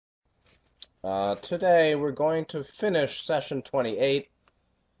Today we're going to finish session 28.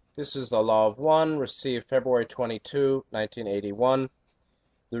 This is the Law of One, received February 22, 1981.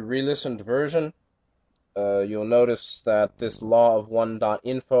 The re-listened version. You'll notice that this Law of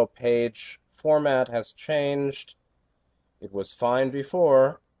One.info page format has changed. It was fine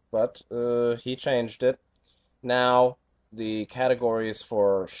before, but he changed it. Now the categories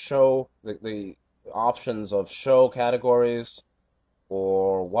for show, the options of show categories,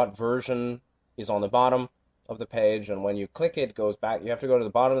 or what version is on the bottom of the page, and when you click it, it goes back. You have to go to the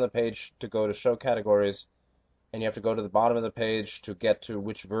bottom of the page to go to show categories, and you have to go to the bottom of the page to get to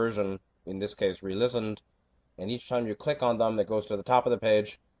which version, in this case re-listened, and each time you click on them, it goes to the top of the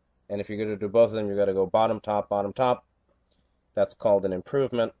page, and if you're going to do both of them, you've got to go bottom, top, bottom, top. That's called an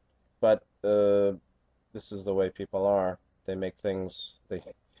improvement, but this is the way people are. They make things,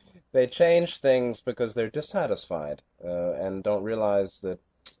 they change things because they're dissatisfied and don't realize that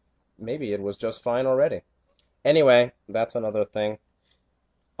maybe it was just fine already. Anyway, that's another thing.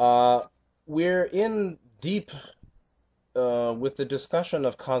 Uh, we're in deep with the discussion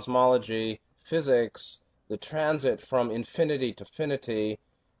of cosmology, physics, the transit from infinity to finity,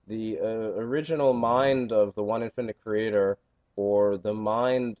 the original mind of the one infinite creator, or the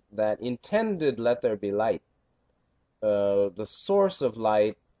mind that intended let there be light. The source of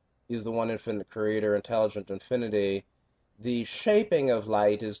light is the one infinite creator, intelligent infinity. The shaping of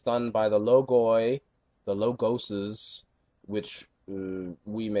light is done by the logoi, the logoses, which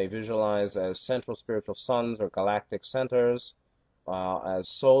we may visualize as central spiritual suns or galactic centers, as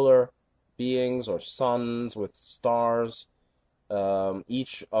solar beings or suns with stars,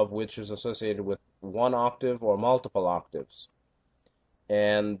 each of which is associated with one octave or multiple octaves.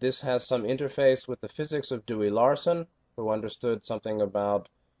 And this has some interface with the physics of Dewey Larson, who understood something about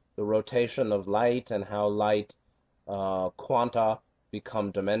the rotation of light and how light quanta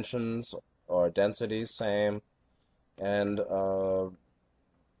become dimensions or densities, same. And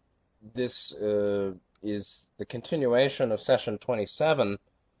this is the continuation of session 27,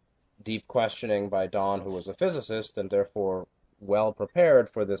 deep questioning by Don, who was a physicist and therefore well prepared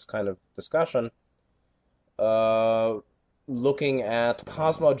for this kind of discussion, looking at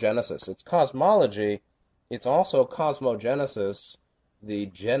cosmogenesis. It's cosmology, it's also cosmogenesis, the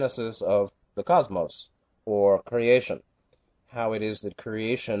genesis of the cosmos, or creation, how it is that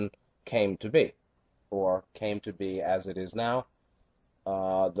creation came to be, or came to be as it is now,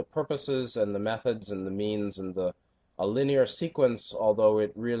 the purposes and the methods and the means and a linear sequence, although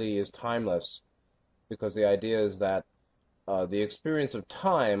it really is timeless, because the idea is that the experience of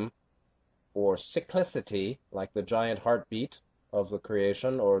time or cyclicity, like the giant heartbeat of the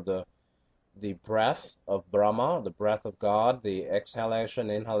creation, or the breath of Brahma, the breath of God, the exhalation,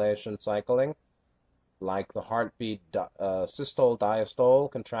 inhalation, cycling, like the heartbeat, systole,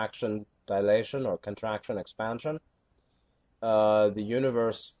 diastole, contraction, dilation, or contraction, expansion, the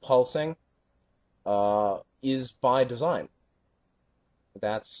universe pulsing, is by design.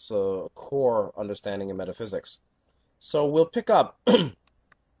 That's a core understanding of metaphysics. So we'll pick up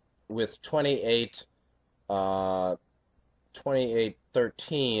with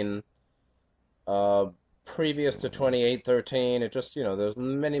 2813. Previous to 2813, it just, there's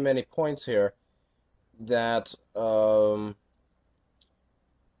many, many points here that,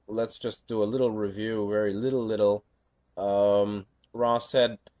 let's just do a little review, very little. Ross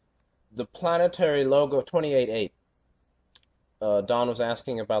said the planetary logo, 28.8. Don was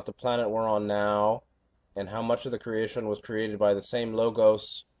asking about the planet we're on now and how much of the creation was created by the same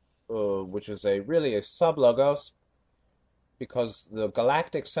logos, which is really a sub-logos, because the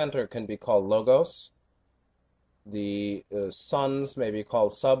galactic center can be called logos, the suns may be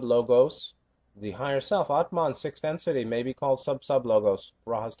called sub-logos, the higher self, Atman, sixth density, may be called sub-sub-logos.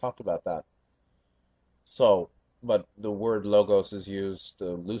 Ra has talked about that. So, but the word logos is used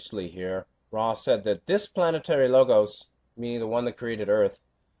loosely here. Ra said that this planetary logos, meaning the one that created Earth,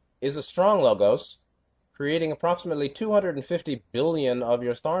 is a strong logos, creating approximately 250 billion of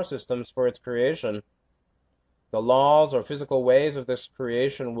your star systems for its creation. The laws or physical ways of this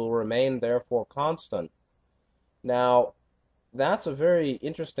creation will remain therefore constant. Now, that's a very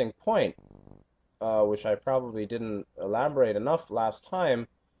interesting point, which I probably didn't elaborate enough last time,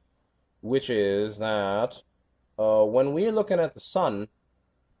 which is that when we're looking at the sun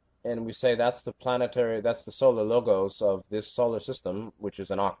and we say that's the solar logos of this solar system, which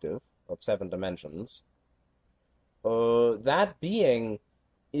is an octave of 7 dimensions, that being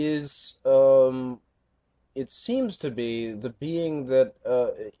is, it seems to be the being that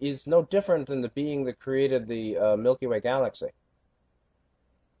is no different than the being that created the Milky Way galaxy.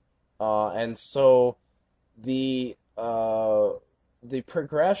 And so the the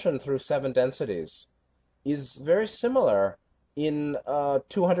progression through seven densities is very similar in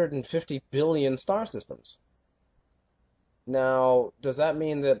 250 billion star systems. Now, does that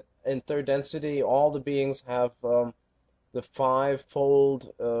mean that in third density all the beings have the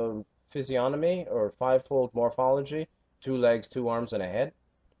five-fold physiognomy or five-fold morphology, two legs, two arms, and a head,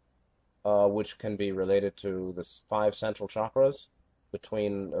 which can be related to the five central chakras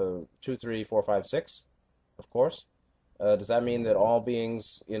between 2, 3, 4, 5, 6, of course? Does that mean that all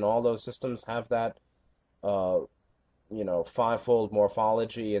beings in all those systems have that, uh, five-fold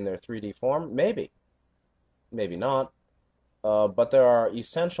morphology in their 3D form? Maybe, maybe not. But there are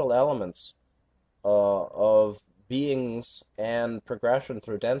essential elements of beings and progression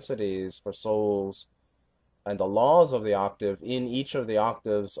through densities for souls and the laws of the octave in each of the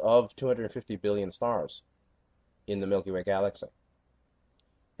octaves of 250 billion stars in the Milky Way galaxy.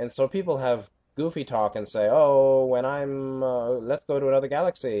 And so people have goofy talk and say, oh, let's go to another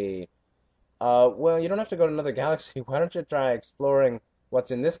galaxy. Well, you don't have to go to another galaxy. Why don't you try exploring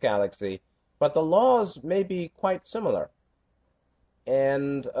what's in this galaxy? But the laws may be quite similar.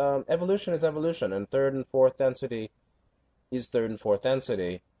 And evolution is evolution, and third and fourth density is third and fourth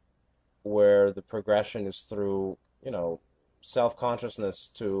density, where the progression is through, self-consciousness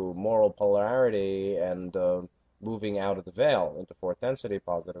to moral polarity and moving out of the veil into fourth density,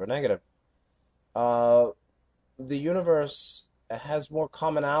 positive or negative. The universe has more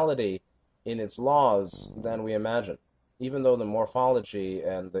commonality in its laws than we imagine, even though the morphology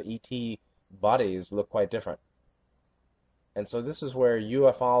and the ET bodies look quite different. And so this is where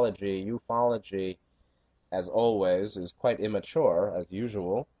ufology, as always, is quite immature, as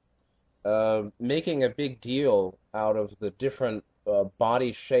usual, making a big deal out of the different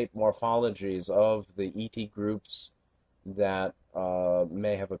body shape morphologies of the ET groups that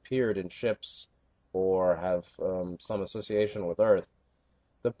may have appeared in ships or have some association with Earth.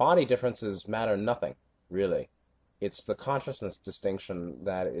 The body differences matter nothing, really. It's the consciousness distinction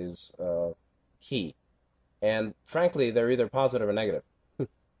that is key. And frankly, they're either positive or negative.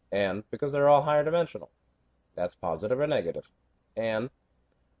 And because they're all higher dimensional, that's positive or negative. And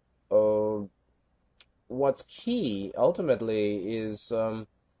uh, what's key ultimately is, knowing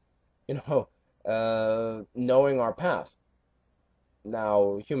our path.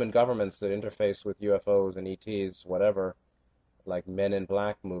 Now, human governments that interface with UFOs and ETs, whatever, like Men in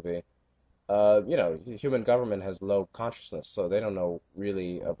Black movie, human government has low consciousness, so they don't know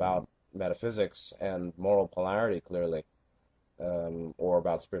really about metaphysics and moral polarity clearly, or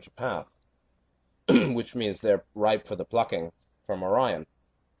about spiritual path, which means they're ripe for the plucking from Orion.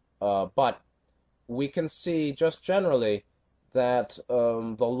 But we can see just generally that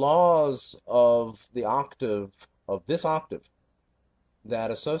the laws of the octave, of this octave,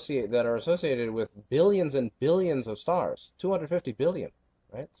 that are associated with billions and billions of stars, 250 billion,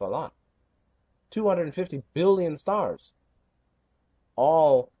 right? It's a lot. 250 billion stars,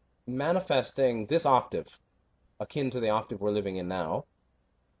 all manifesting this octave, akin to the octave we're living in now,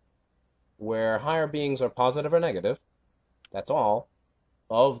 where higher beings are positive or negative, that's all,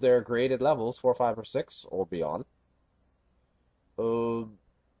 of their graded levels, 4, 5, or 6, or beyond.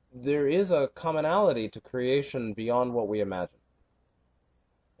 There is a commonality to creation beyond what we imagine.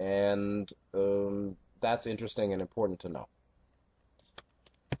 And that's interesting and important to know.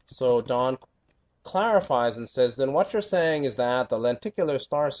 So Don clarifies and says, then what you're saying is that the lenticular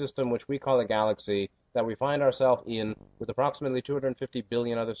star system, which we call a galaxy, that we find ourselves in, with approximately 250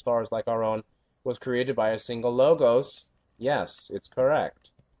 billion other stars like our own, was created by a single logos. Yes, it's correct.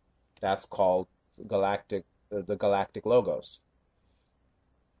 That's called the galactic logos.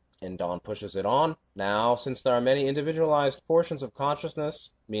 And Don pushes it on. Now, since there are many individualized portions of consciousness,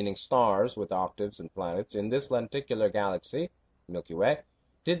 meaning stars with octaves and planets, in this lenticular galaxy, Milky Way,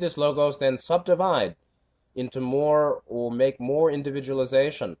 did this logos then subdivide into more or make more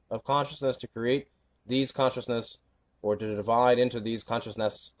individualization of consciousness to create these consciousness, or to divide into these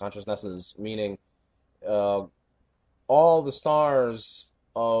consciousnesses, meaning all the stars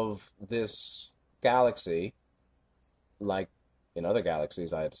of this galaxy, like in other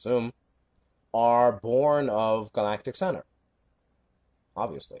galaxies, I'd assume, are born of galactic center,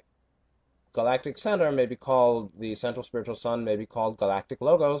 obviously. Galactic center may be called the central spiritual sun, may be called galactic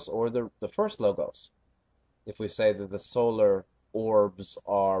logos, or the first logos. If we say that the solar orbs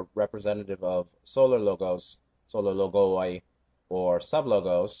are representative of solar logos, solar logoi, or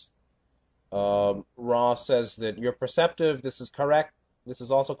sublogos, Ross says that you're perceptive, this is correct, this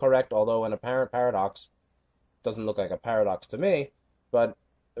is also correct, although an apparent paradox. Doesn't look like a paradox to me, but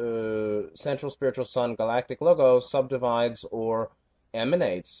central spiritual sun galactic logos subdivides or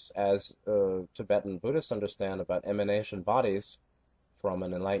emanates, as Tibetan Buddhists understand about emanation bodies, from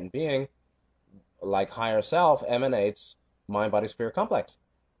an enlightened being, like higher self, emanates mind-body-spirit complex,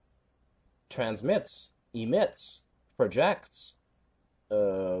 transmits, emits, projects,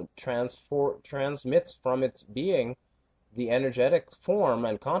 transmits from its being the energetic form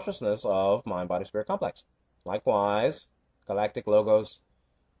and consciousness of mind-body-spirit complex. Likewise, galactic logos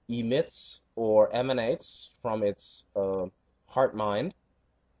emits or emanates from its heart-mind,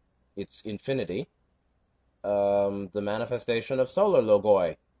 its infinity, the manifestation of solar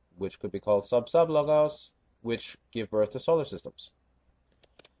logoi, which could be called sub-logos, which give birth to solar systems.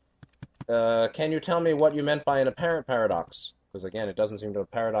 Can you tell me what you meant by an apparent paradox? Because again, it doesn't seem to be a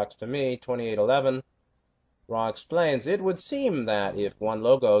paradox to me. 2811, Ra explains, it would seem that if one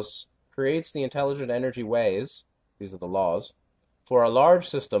logos creates the intelligent energy ways, these are the laws, for a large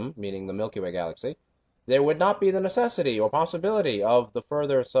system, meaning the Milky Way galaxy, there would not be the necessity or possibility of the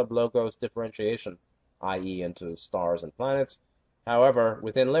further sub-logos differentiation, i.e. into stars and planets. However,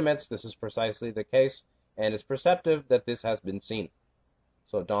 within limits, this is precisely the case, and it's perceptive that this has been seen.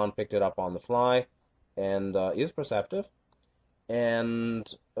 So Don picked it up on the fly, and is perceptive, and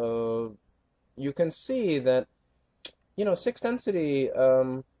you can see that, sixth density,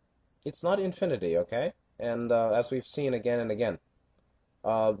 it's not infinity, okay? And as we've seen again and again,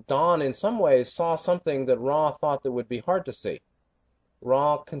 Don in some ways saw something that Ra thought that would be hard to see.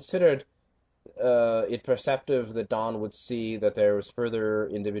 Ra considered it perceptive that Don would see that there was further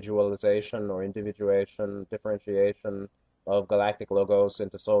individualization or individuation, differentiation of galactic logos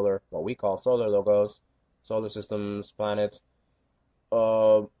into solar, what we call solar logos, solar systems, planets.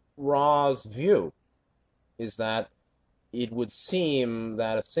 Ra's view is that it would seem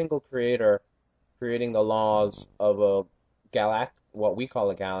that a single creator creating the laws of what we call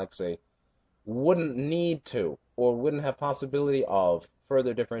a galaxy, wouldn't need to or wouldn't have possibility of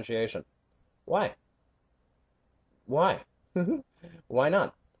further differentiation. Why? Why? Why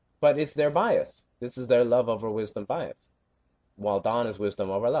not? But it's their bias. This is their love over wisdom bias. While Don is wisdom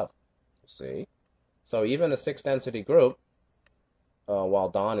over love. See? So even a sixth density group, while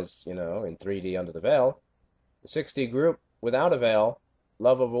Don is, in 3D under the veil, the 6D group without a veil,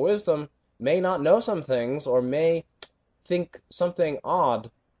 love over wisdom, may not know some things or may think something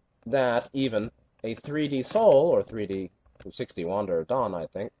odd that even a 3D soul or 3D 6D Wander Don, I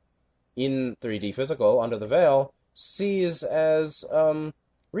think, in 3D physical under the veil sees as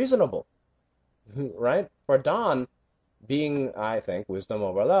reasonable, right? For Don, being, I think, wisdom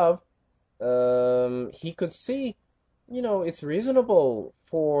over love, he could see, it's reasonable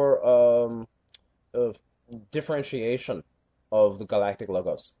for differentiation of the galactic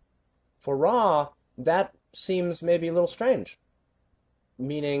logos. For Ra, that seems maybe a little strange,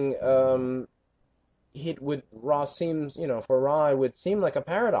 meaning for Ra it would seem like a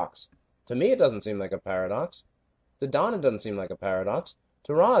paradox. To me, it doesn't seem like a paradox. To Don, it doesn't seem like a paradox.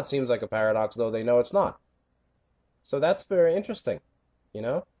 To Ra, it seems like a paradox, though they know it's not. So that's very interesting,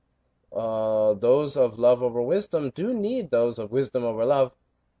 those of love over wisdom do need those of wisdom over love,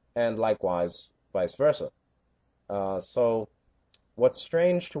 and likewise, vice versa. So what's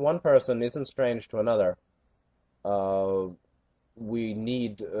strange to one person isn't strange to another. We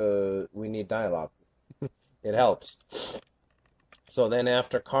need dialogue. It helps. So then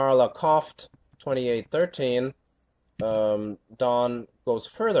after Carla coughed, 2813, Don goes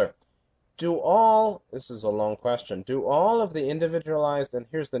further. This is a long question, do all of the individualized, and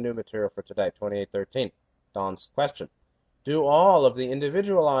here's the new material for today, 2813, Don's question. Do all of the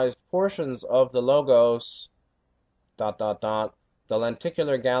individualized portions of the logos, ... the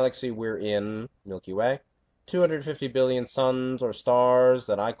lenticular galaxy we're in, Milky Way, 250 billion suns or stars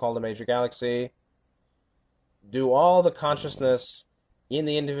that I call the major galaxy, do all the consciousness in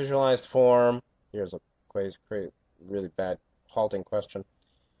the individualized form, here's a really bad halting question,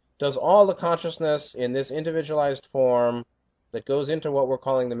 does all the consciousness in this individualized form that goes into what we're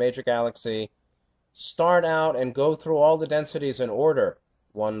calling the major galaxy start out and go through all the densities in order,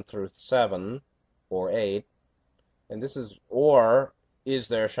 1 through 7 or 8, and or is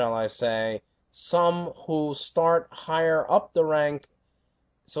there, shall I say, some who start higher up the rank,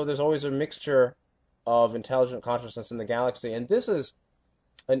 so there's always a mixture of intelligent consciousness in the galaxy? And this is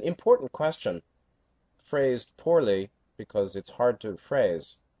an important question, phrased poorly because it's hard to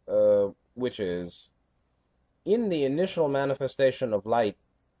phrase, which is, in the initial manifestation of light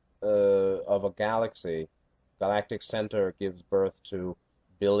of a galaxy, galactic center gives birth to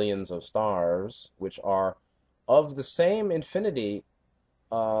billions of stars, which are of the same infinity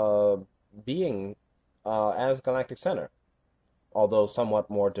being as galactic center, although somewhat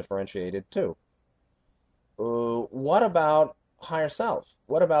more differentiated too. What about higher self?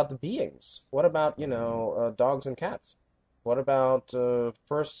 What about the beings? What about, dogs and cats? What about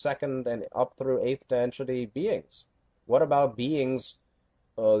first, second, and up through eighth density beings? What about beings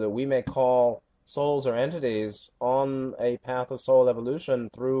that we may call souls or entities on a path of soul evolution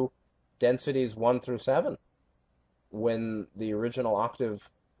through densities 1 through 7, when the original octave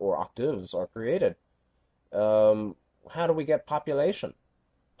or octaves are created? Um, how do we get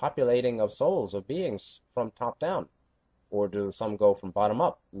populating of souls, of beings from top down? Or do some go from bottom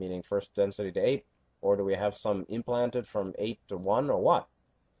up, meaning first density to 8? Or do we have some implanted from 8 to 1, or what?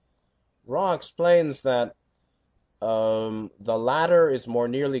 Ra explains that the latter is more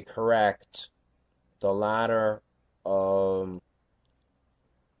nearly correct. The latter, um,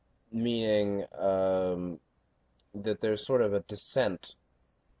 meaning that there's sort of a descent,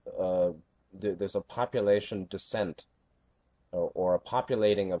 uh, there's a population descent, or a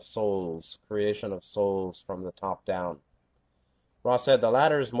populating of souls, creation of souls from the top down. Ross said the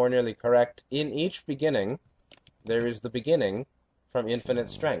latter is more nearly correct. In each beginning, there is the beginning from infinite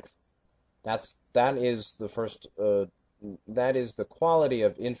strength. That is the first. That is the quality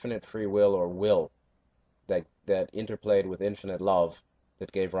of infinite free will, or will, that interplayed with infinite love,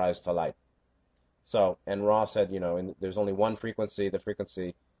 that gave rise to light. So, and Ross said, there's only one frequency, the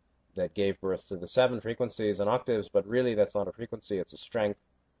frequency that gave birth to the 7 frequencies and octaves, but really that's not a frequency, it's a strength.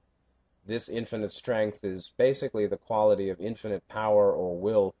 This infinite strength is basically the quality of infinite power or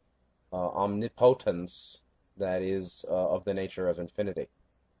will, omnipotence, that is of the nature of infinity.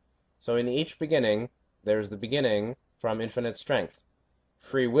 So in each beginning, there's the beginning from infinite strength.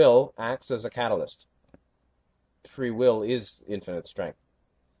 Free will acts as a catalyst. Free will is infinite strength,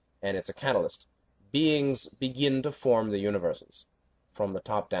 and it's a catalyst. Beings begin to form the universes from the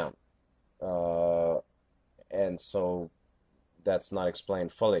top down. And so that's not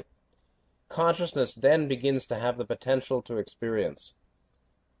explained fully. Consciousness then begins to have the potential to experience.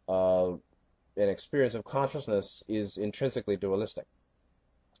 An experience of consciousness is intrinsically dualistic.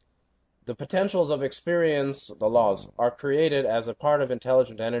 The potentials of experience, the laws, are created as a part of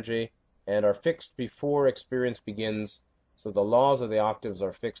intelligent energy and are fixed before experience begins. So the laws of the octaves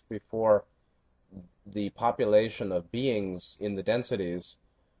are fixed before the population of beings in the densities,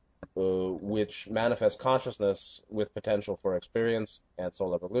 which manifest consciousness with potential for experience and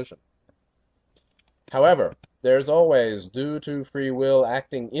soul evolution. However, there's always, due to free will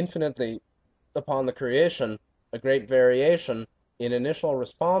acting infinitely upon the creation, a great variation in initial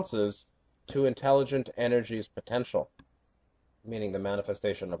responses to intelligent energy's potential, meaning the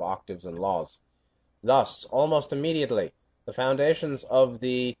manifestation of octaves and laws. Thus, almost immediately, the foundations of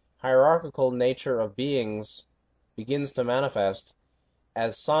the hierarchical nature of beings begins to manifest,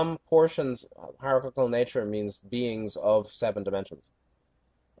 as some portions. Hierarchical nature means beings of 7 dimensions,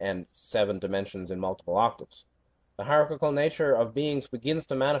 and 7 dimensions in multiple octaves. The hierarchical nature of beings begins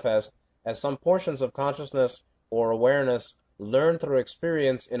to manifest as some portions of consciousness or awareness learn through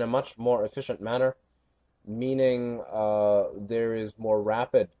experience in a much more efficient manner, meaning there is more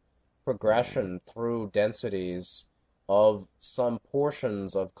rapid progression through densities of some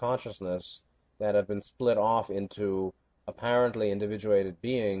portions of consciousness that have been split off into apparently individuated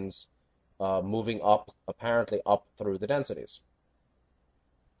beings, moving up, apparently up through the densities.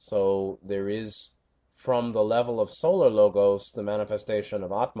 So there is, from the level of solar logos, the manifestation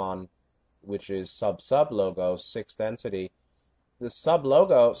of Atman, which is sub-logos, 6th density. The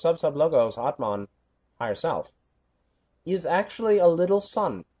sub-logos, Atman, higher self, is actually a little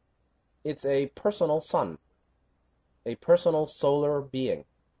sun. It's a personal sun, a personal solar being.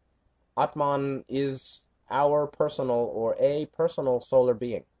 Atman is our personal, or a personal solar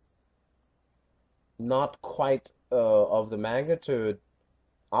being. Not quite of the magnitude,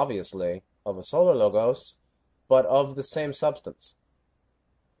 obviously, of a solar logos, but of the same substance.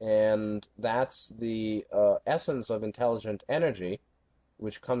 And that's the essence of intelligent energy,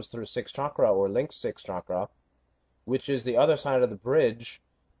 which comes through 6th chakra, or links 6th chakra, which is the other side of the bridge,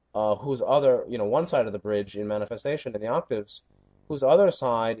 one side of the bridge in manifestation in the octaves, whose other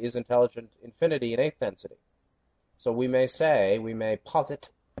side is intelligent infinity in 8th density. So we may posit,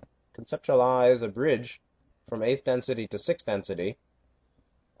 conceptualize a bridge from 8th density to 6th density.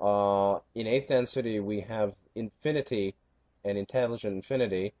 In 8th density, we have infinity and intelligent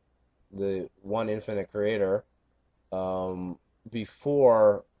infinity, the one infinite creator,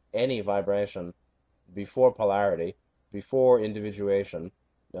 before any vibration, before polarity, before individuation,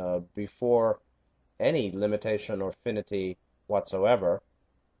 before any limitation or finity whatsoever.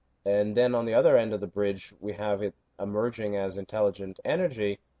 And then on the other end of the bridge, we have it emerging as intelligent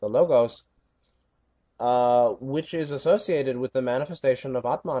energy, the logos, which is associated with the manifestation of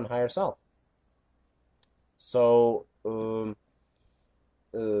Atman, higher self. So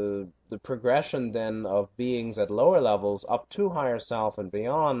the progression then of beings at lower levels up to higher self and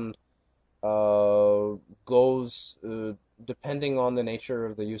beyond uh, goes depending on the nature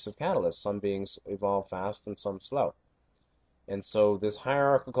of the use of catalysts. Some beings evolve fast and some slow. And so this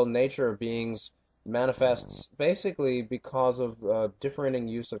hierarchical nature of beings manifests basically because of differing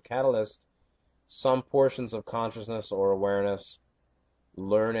use of catalyst. Some portions of consciousness or awareness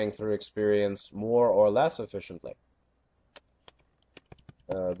learning through experience more or less efficiently.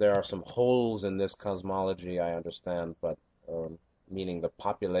 There are some holes in this cosmology, I understand, but meaning the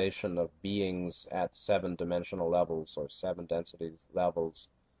population of beings at 7-dimensional levels or 7 density levels.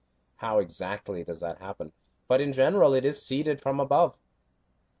 How exactly does that happen? But in general, it is seeded from above,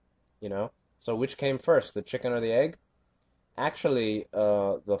 you know? So which came first, the chicken or the egg? Actually,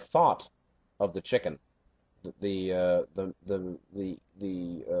 the thought of the chicken,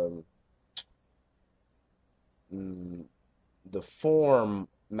 mm, the form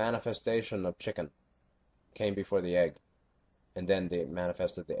manifestation of chicken came before the egg, and then they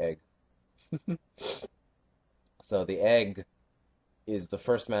manifested the egg. So the egg is the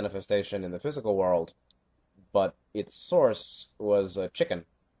first manifestation in the physical world, but its source was a chicken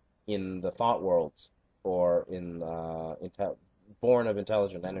in the thought worlds or in born of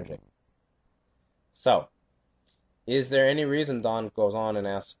intelligent energy. So, is there any reason, Don goes on and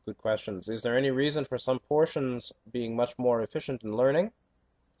asks good questions, is there any reason for some portions being much more efficient in learning?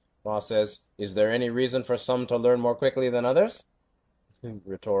 Ra says, is there any reason for some to learn more quickly than others?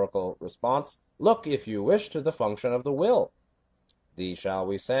 Rhetorical response, look, if you wish, to the function of the will, the, shall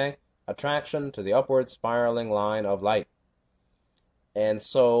we say, attraction to the upward spiraling line of light. And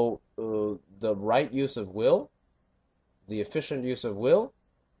so the right use of will, the efficient use of will,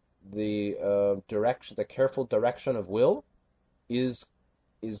 the direction, the careful direction of will is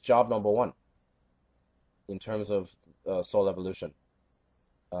job number one in terms of soul evolution.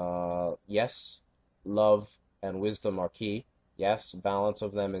 Yes, love and wisdom are key. Yes, balance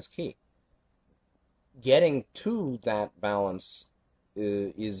of them is key. Getting to that balance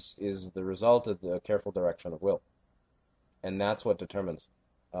is the result of the careful direction of will, and that's what determines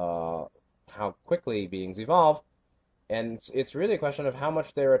how quickly beings evolve. And it's really a question of how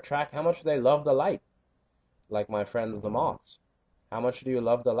much how much they love the light, like my friends the moths. How much do you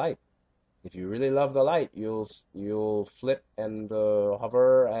love the light? If you really love the light, you'll flit and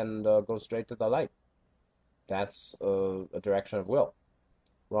hover and go straight to the light. That's a direction of will.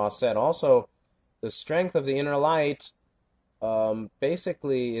 Ross said also, the strength of the inner light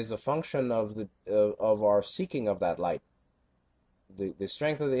basically is a function of of our seeking of that light. The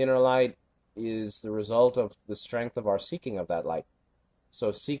strength of the inner light is the result of the strength of our seeking of that light.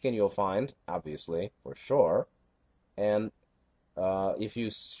 So seek and you'll find, obviously, for sure. And if you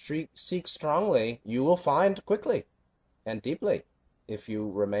seek strongly, you will find quickly and deeply if you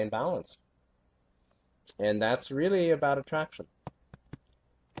remain balanced. And that's really about attraction,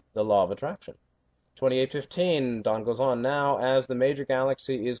 the law of attraction. 2815, Don goes on, now as the major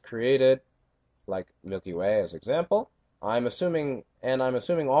galaxy is created, like Milky Way as example, I'm assuming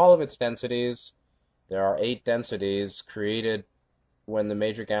all of its densities, there are 8 densities created when the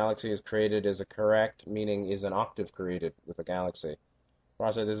major galaxy is created is a correct, meaning is an octave created with a galaxy.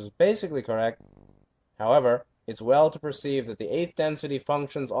 Ross said this is basically correct. However, it's well to perceive that the 8th density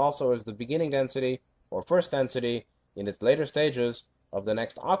functions also as the beginning density or first density in its later stages of the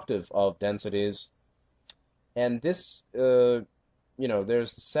next octave of densities. And this,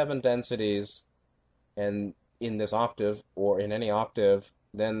 there's 7 densities, and in this octave or in any octave,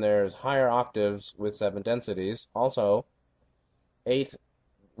 then there's higher octaves with 7 densities. Also, 8th,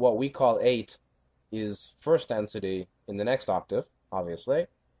 what we call 8, is first density in the next octave, obviously.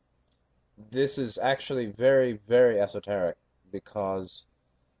 This is actually very, very esoteric because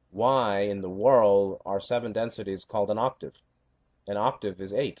why in the world are 7 densities called an octave? An octave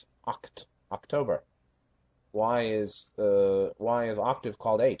is 8, October. Why is octave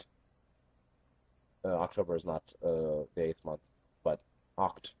called 8? October is not the 8th month, but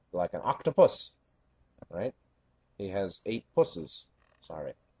like an octopus, right? He has 8 pusses. Sorry,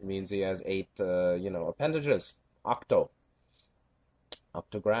 it means he has 8, appendages. Octogram,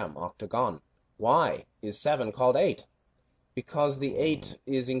 octagon. Why is 7 called 8? Because the 8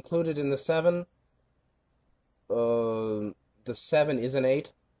 is included in the 7. The 7 is an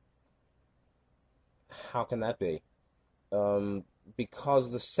 8. How can that be? Because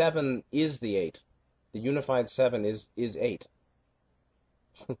the 7 is the 8. The unified 7 is 8.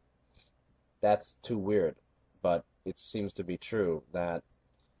 That's too weird, but it seems to be true that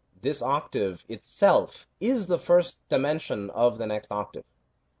this octave itself is the first dimension of the next octave.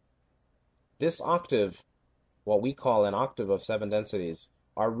 This octave, what we call an octave of 7 densities,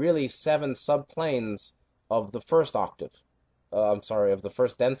 are really 7 subplanes of the first octave. Of the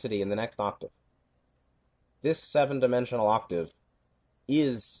first density in the next octave. This 7-dimensional octave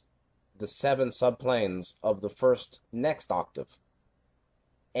is the 7 subplanes of the first next octave,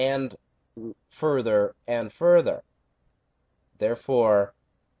 and further and further. Therefore,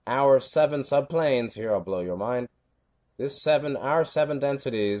 our 7 subplanes, here I'll blow your mind, our 7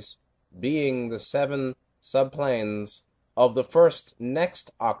 densities being the 7 subplanes of the first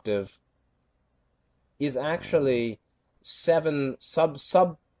next octave is actually 7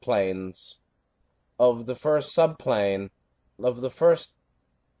 subplanes of the first subplane of the first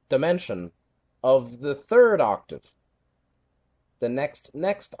dimension of the third octave, the next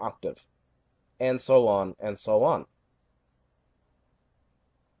octave, and so on and so on.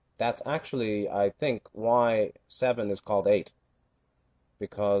 That's actually, I think, why 7 is called 8,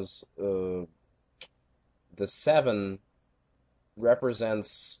 because the 7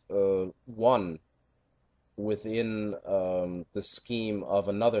 represents 1 within the scheme of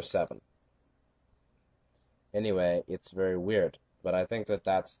another 7. Anyway, it's very weird, but I think that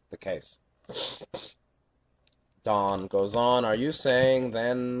that's the case. Don goes on, are you saying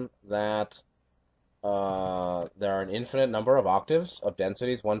then that there are an infinite number of octaves of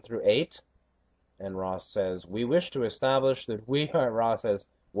densities 1 through 8? And Ross says, we wish to establish that we are... Ross says,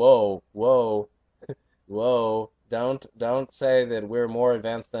 whoa, don't say that we're more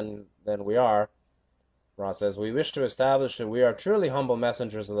advanced than we are. Ross says, we wish to establish that we are truly humble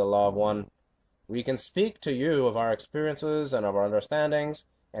messengers of the law of one. We can speak to you of our experiences and of our understandings,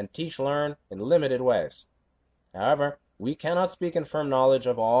 and learn in limited ways. However, we cannot speak in firm knowledge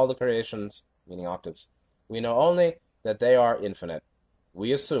of all the creations, meaning octaves. We know only that they are infinite.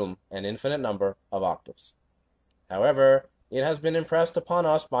 We assume an infinite number of octaves. However, it has been impressed upon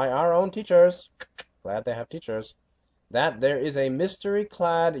us by our own teachers, glad they have teachers, that there is a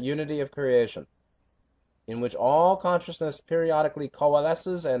mystery-clad unity of creation, in which all consciousness periodically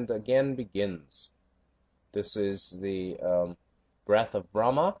coalesces and again begins. This is the breath of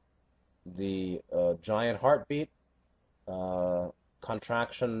Brahma, the giant heartbeat,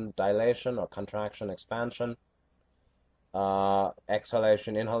 contraction, dilation, or contraction, expansion,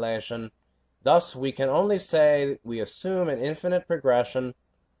 exhalation, inhalation. Thus, we can only say we assume an infinite progression,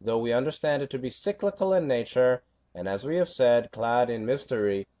 though we understand it to be cyclical in nature, and as we have said, clad in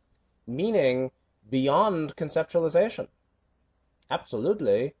mystery, meaning beyond conceptualization.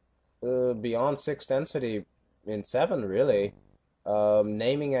 Absolutely, beyond 6 density in 7, really.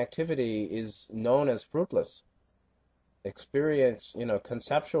 Naming activity is known as fruitless. Experience,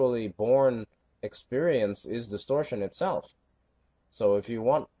 conceptually born experience is distortion itself. So if you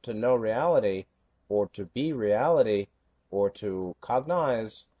want to know reality, or to be reality, or to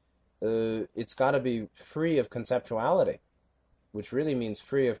cognize, it's got to be free of conceptuality, which really means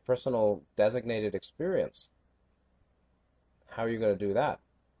free of personal designated experience. How are you going to do that?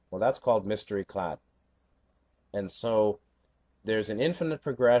 Well, that's called mystery clad. And so there's an infinite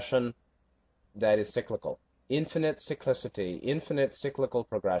progression that is cyclical. Infinite cyclicity, infinite cyclical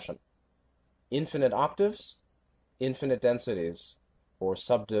progression. Infinite octaves, infinite densities, or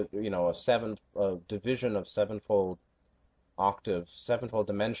a division of sevenfold octaves, sevenfold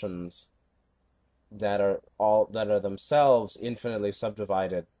dimensions that are themselves infinitely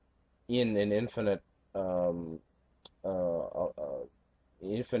subdivided in an infinite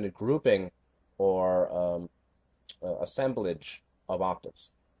infinite grouping or assemblage of octaves.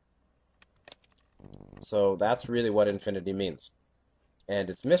 So that's really what infinity means. And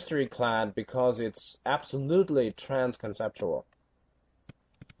it's mystery clad because it's absolutely transconceptual.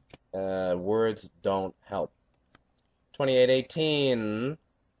 Words don't help. 2818,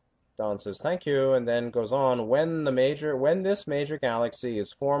 Don says, thank you, and then goes on, when this major galaxy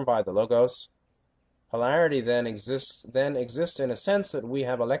is formed by the Logos, polarity then exists in a sense that we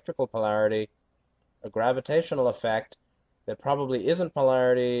have electrical polarity, a gravitational effect that probably isn't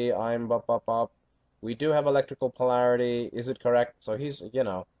polarity. We do have electrical polarity. Is it correct? So he's,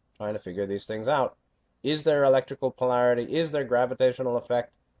 trying to figure these things out. Is there electrical polarity? Is there gravitational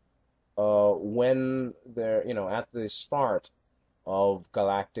effect? When they're, at the start of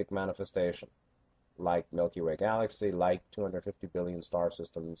galactic manifestation, like Milky Way galaxy, like 250 billion star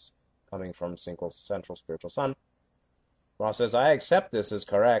systems coming from single central spiritual sun. Ross says, I accept this as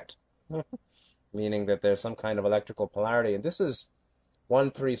correct, meaning that there's some kind of electrical polarity. And this is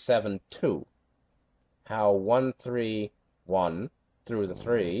 1372, how 131 through the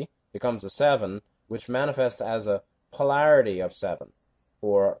 3 becomes a 7, which manifests as a polarity of 7,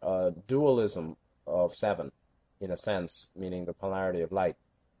 or a dualism of 7, in a sense, meaning the polarity of light.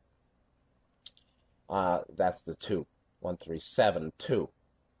 That's the 2, 1372.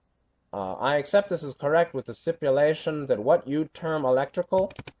 I accept this is correct with the stipulation that what you term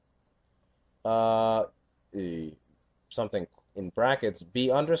electrical, uh, something in brackets,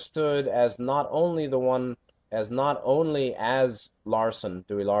 be understood as not only as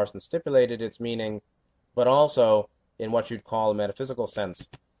Dewey Larson stipulated its meaning, but also in what you'd call a metaphysical sense.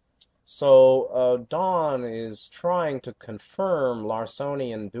 So Don is trying to confirm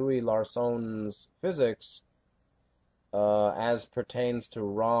Larsonian Dewey-Larson's physics as pertains to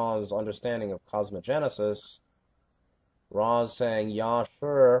Ra's understanding of cosmogenesis. Ra's saying, yeah,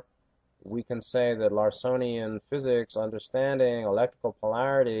 sure, we can say that Larsonian physics understanding electrical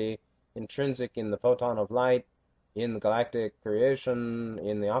polarity intrinsic in the photon of light, in the galactic creation,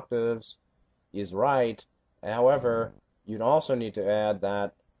 in the octaves, is right. However, you'd also need to add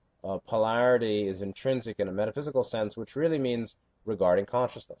that polarity is intrinsic in a metaphysical sense, which really means regarding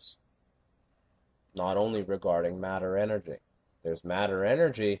consciousness, not only regarding matter-energy. There's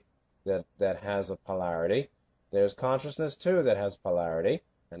matter-energy that has a polarity. There's consciousness, too, that has polarity,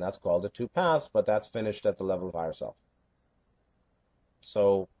 and that's called the two paths, but that's finished at the level of higher self.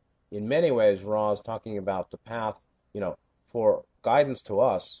 So, in many ways, Ra is talking about the path, for guidance to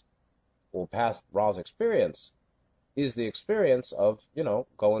us, or past Ra's experience, is the experience of,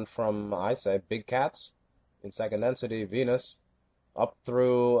 going from, I say, big cats in second density, Venus, up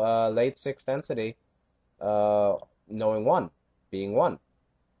through late sixth density, knowing one, being one.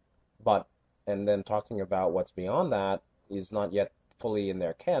 And then talking about what's beyond that is not yet fully in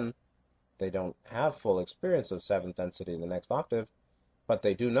their ken. They don't have full experience of seventh density in the next octave, but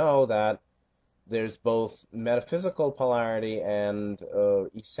they do know that there's both metaphysical polarity and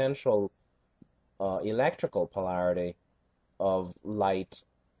essential electrical polarity of light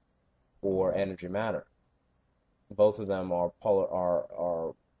or energy matter. Both of them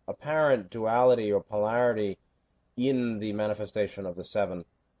are apparent duality or polarity in the manifestation of the seven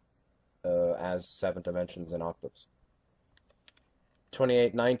as seven dimensions in octaves.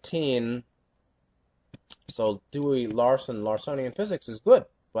 2819. So Larsonian physics is good,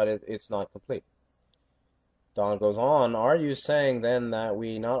 but it's not complete. Don goes on, are you saying then that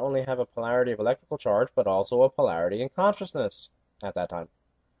we not only have a polarity of electrical charge, but also a polarity in consciousness at that time?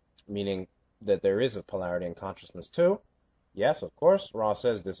 Meaning that there is a polarity in consciousness too? Yes, of course. Ra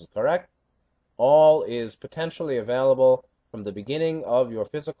says this is correct. All is potentially available from the beginning of your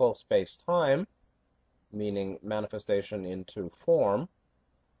physical space-time, meaning manifestation into form.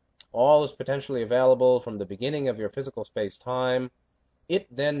 All is potentially available from the beginning of your physical space-time, it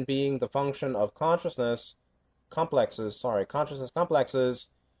then being the function of consciousness complexes,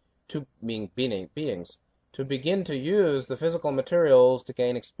 to being beings, to begin to use the physical materials to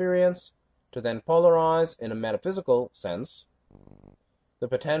gain experience, to then polarize in a metaphysical sense. The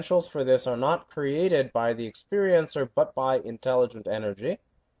potentials for this are not created by the experiencer, but by intelligent energy.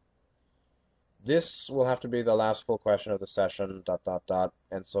 This will have to be the last full question of the session, ...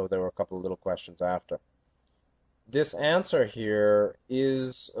 And so there were a couple of little questions after. This answer here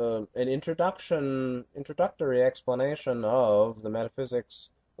is an introductory explanation of the metaphysics,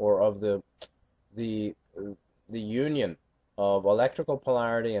 or of the union of electrical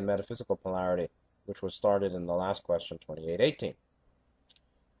polarity and metaphysical polarity, which was started in the last question, 2818.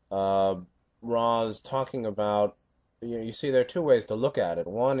 Ra is talking about, you see there are two ways to look at it.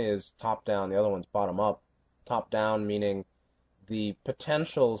 One is top down, the other one's bottom up. Top down meaning the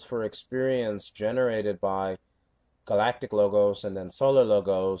potentials for experience generated by galactic logos and then solar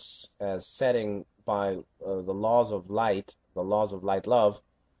logos as setting by the laws of light love,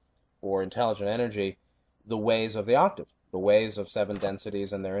 or intelligent energy, the ways of the octave, the ways of seven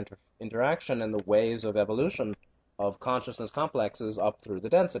densities and their interaction, and the ways of evolution of consciousness complexes up through the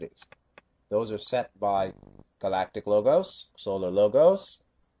densities. Those are set by galactic logos, solar logos,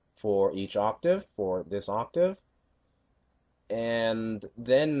 for each octave, for this octave. And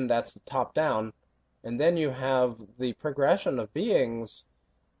then that's the top down. And then you have the progression of beings,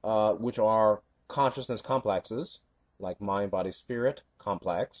 which are consciousness complexes, like mind, body, spirit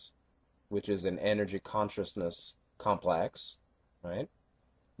complex, which is an energy consciousness complex, right?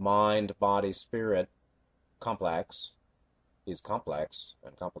 Mind, body, spirit complex is complex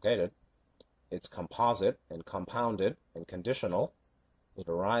and complicated. It's composite and compounded and conditional. It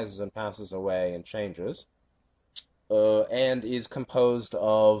arises and passes away and changes, and is composed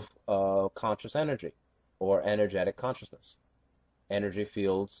of conscious energy, or energetic consciousness, energy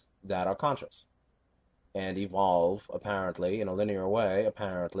fields that are conscious and evolve, apparently, in a linear way,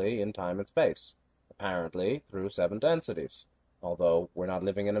 apparently, in time and space, apparently, through seven densities. Although we're not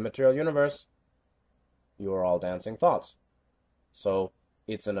living in a material universe, you are all dancing thoughts. So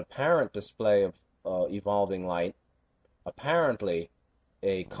it's an apparent display of evolving light, apparently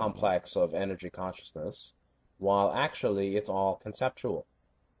a complex of energy consciousness, while actually it's all conceptual.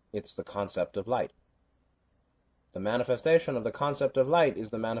 It's the concept of light. The manifestation of the concept of light is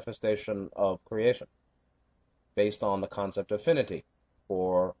the manifestation of creation, based on the concept of finity,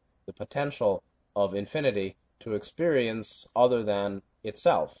 or the potential of infinity to experience other than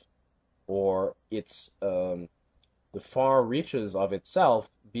itself, or the far reaches of itself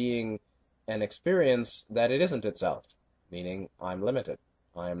being an experience that it isn't itself, meaning I'm limited,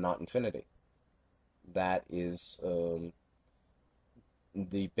 I am not infinity. That is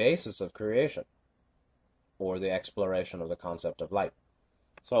the basis of creation, or the exploration of the concept of light.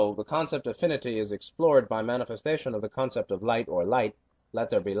 So the concept of finity is explored by manifestation of the concept of light, or light. Let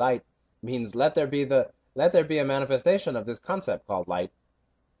there be light means let there be a manifestation of this concept called light,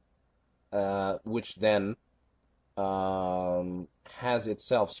 which then has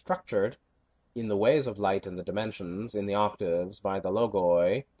itself structured in the ways of light in the dimensions, in the octaves, by the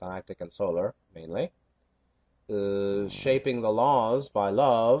logoi, galactic and solar mainly, shaping the laws by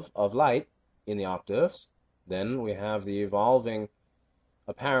love of light in the octaves. Then we have the evolving,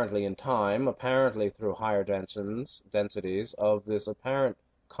 apparently in time, apparently through higher densities, of this apparent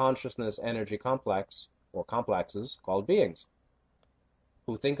consciousness energy complex, or complexes, called beings,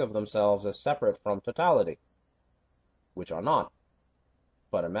 who think of themselves as separate from totality, which are not,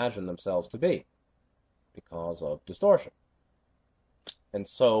 but imagine themselves to be, because of distortion. And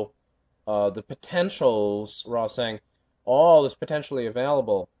so the potentials, Ross saying, all is potentially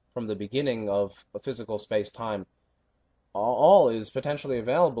available from the beginning of a physical space-time. All is potentially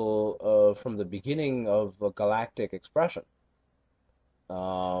available from the beginning of a galactic expression.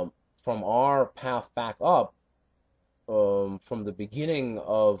 From our path back up, from the beginning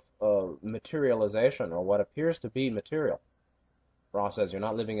of materialization, or what appears to be material. Ross says you're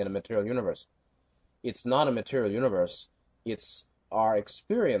not living in a material universe. It's not a material universe. It's our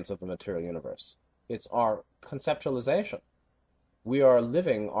experience of the material universe. It's our conceptualization. We are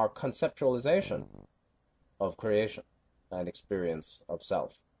living our conceptualization of creation and experience of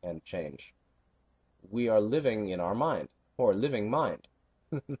self and change. We are living in our mind, or living mind.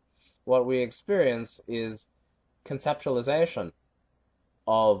 What we experience is conceptualization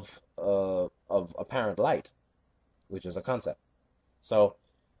of apparent light, which is a concept. So,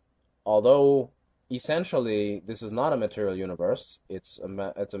 although essentially this is not a material universe, it's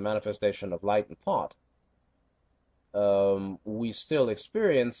a manifestation of light and thought, we still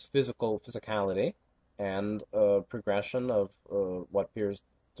experience physicality and progression of what appears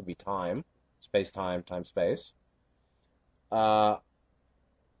to be time, space-time, time-space.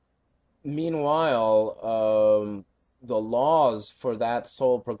 Meanwhile, the laws for that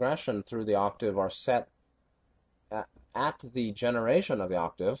soul progression through the octave are set at the generation of the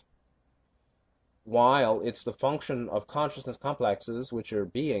octave, while it's the function of consciousness complexes, which are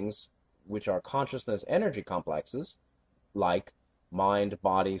beings, which are consciousness energy complexes, like mind,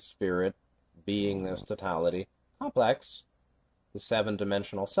 body, spirit, beingness, totality, complex, the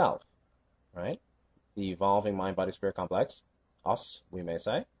seven-dimensional self, right? The evolving mind, body, spirit complex, us, we may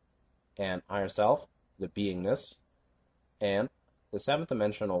say, and higher self, the beingness, and the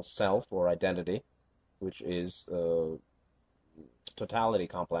seventh-dimensional self, or identity, which is totality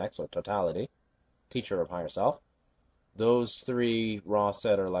complex, or totality, teacher of higher self. Those three, Ross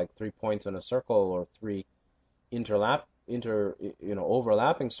said, are like 3 points in a circle, or three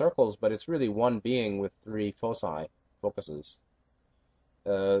overlapping circles, but it's really one being with three focuses.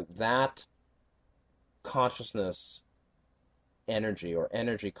 That consciousness energy, or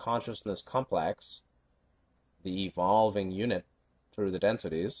energy consciousness complex, the evolving unit through the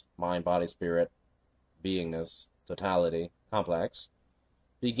densities, mind, body, spirit, beingness, totality, complex,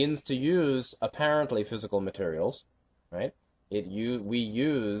 begins to use apparently physical materials, right? We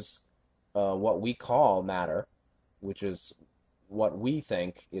use what we call matter, which is what we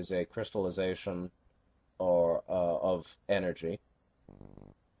think is a crystallization or of energy.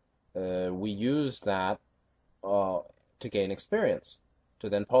 We use that to gain experience, to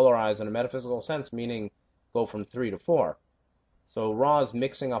then polarize in a metaphysical sense, meaning go from 3 to 4. So Ra is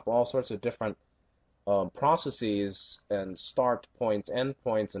mixing up all sorts of different processes and start points, end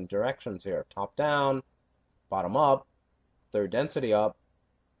points, and directions here. Top down, bottom up, third density up.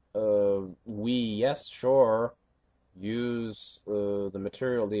 We, yes, sure, use the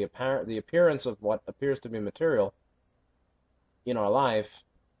material, the appearance of what appears to be material in our life,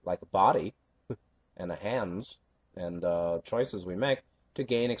 like a body and a hands and choices we make, to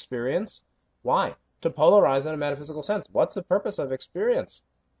gain experience. Why? To polarize in a metaphysical sense. What's the purpose of experience?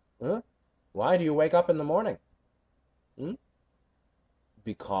 Huh? Why do you wake up in the morning?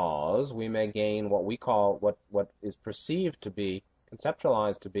 Because we may gain what we call, what is perceived to be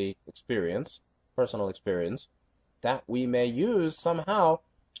conceptualized to be experience, personal experience, that we may use somehow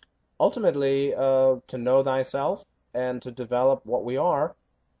ultimately to know thyself and to develop what we are,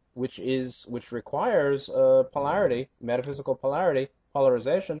 which requires polarity, metaphysical polarity,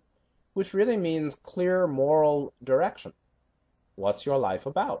 polarization, which really means clear moral direction. What's your life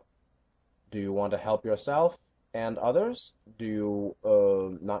about? Do you want to help yourself and others? Do you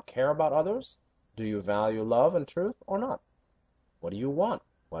not care about others? Do you value love and truth or not? What do you want?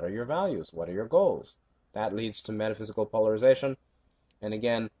 What are your values? What are your goals? That leads to metaphysical polarization. And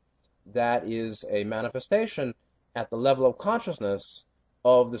again, that is a manifestation at the level of consciousness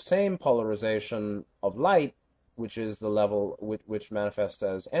of the same polarization of light, which is the level which manifests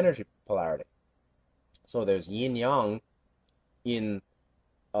as energy polarity. So there's yin-yang in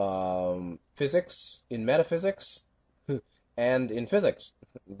physics, in metaphysics, and in physics.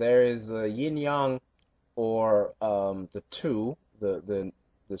 There is the yin-yang, or the two, the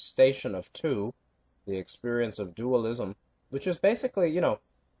station of two, the experience of dualism, which is basically,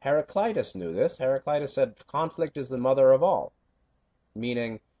 Heraclitus knew this. Heraclitus said conflict is the mother of all,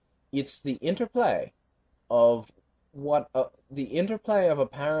 meaning it's the interplay of the interplay of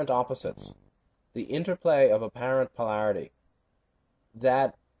apparent opposites, the interplay of apparent polarity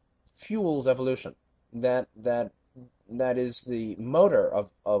that fuels evolution. That is the motor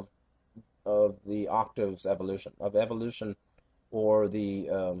of the octaves evolution, or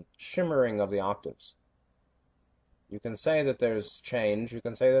the shimmering of the octaves. You can say that there's change, you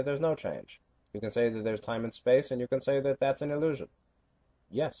can say that there's no change. You can say that there's time and space, and you can say that that's an illusion.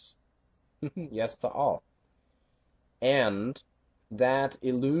 Yes. Yes to all. And that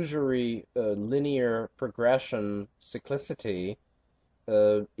illusory linear progression cyclicity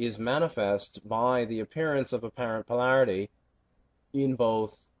is manifest by the appearance of apparent polarity in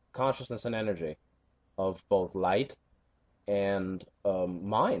both consciousness and energy, of both light and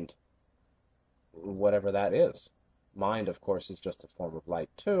mind, whatever that is. Mind, of course, is just a form of light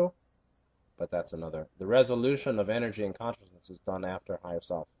too, but that's another. The resolution of energy and consciousness is done after higher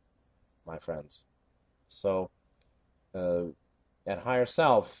self, my friends. So at higher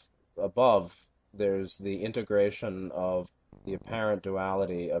self, above, there's the integration of the apparent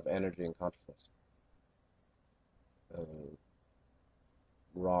duality of energy and consciousness.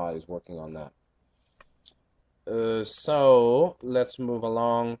 Ra is working on that. So let's move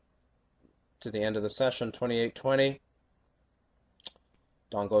along to the end of the session, 2820.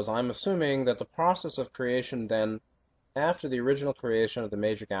 Don goes, I'm assuming that the process of creation then, after the original creation of the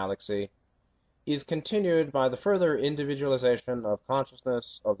major galaxy, is continued by the further individualization of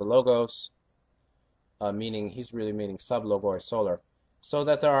consciousness of the Logos, he's really meaning sub-Logoi solar, so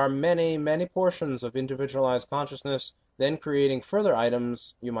that there are many, many portions of individualized consciousness, then creating further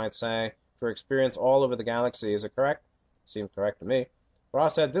items, you might say, for experience all over the galaxy. Is it correct? Seems correct to me. Ra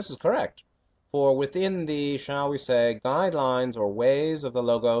said, this is correct. For within the, shall we say, guidelines or ways of the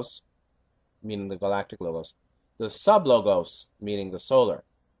Logos, meaning the galactic Logos, the sub-Logos, meaning the solar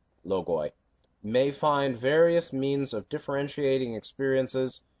Logoi, may find various means of differentiating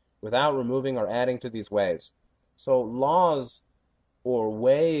experiences without removing or adding to these ways. So laws or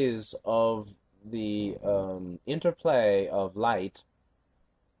ways of the interplay of light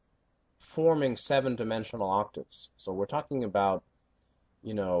forming seven-dimensional octaves. So we're talking about,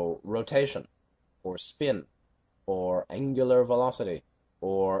 rotation, or spin, or angular velocity,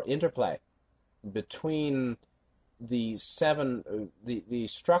 or interplay between the the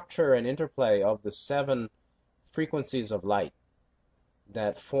structure and interplay of the seven frequencies of light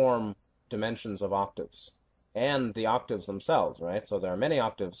that form dimensions of octaves, and the octaves themselves, right? So there are many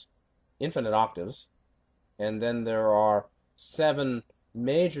octaves, infinite octaves, and then there are seven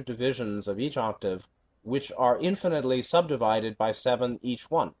major divisions of each octave, which are infinitely subdivided by seven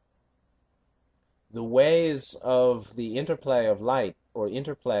each one. The ways of the interplay of light, or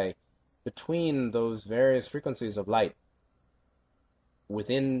interplay between those various frequencies of light,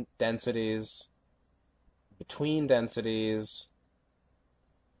 within densities, between densities,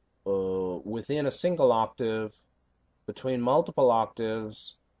 within a single octave, between multiple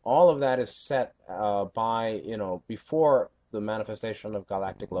octaves, all of that is set before the manifestation of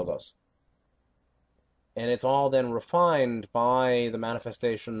galactic Logos. And it's all then refined by the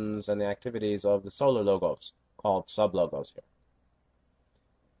manifestations and the activities of the solar Logos, called sub-Logos here.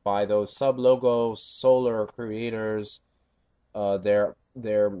 By those sub-Logos solar creators, there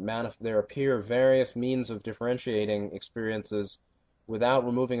appear various means of differentiating experiences without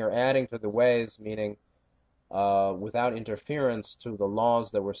removing or adding to the ways, meaning without interference to the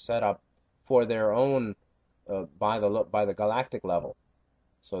laws that were set up for their own by the galactic level.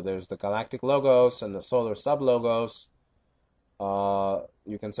 So there's the galactic Logos and the solar sub-Logos,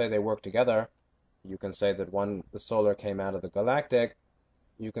 You can say they work together. You can say that the solar came out of the galactic.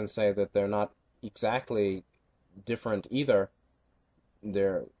 You can say that they're not exactly different either.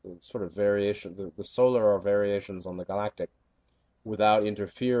 They're sort of variation. The solar are variations on the galactic without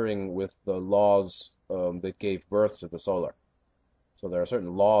interfering with the laws that gave birth to the solar. So there are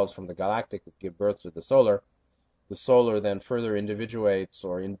certain laws from the galactic that give birth to the solar. The solar then further individuates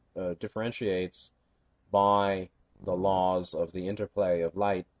or differentiates by the laws of the interplay of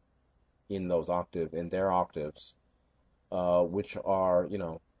light in their octaves, which are,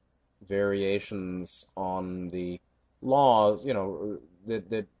 variations on the laws,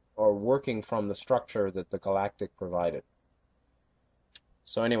 that are working from the structure that the galactic provided.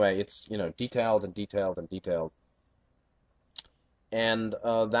 So anyway, it's, detailed and detailed and detailed. And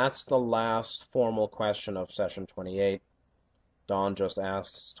that's the last formal question of session 28. Don just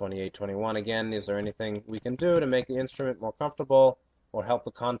asks 2821 again, is there anything we can do to make the instrument more comfortable or help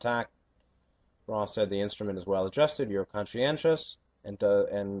the contact? Ross said the instrument is well adjusted, you're conscientious, and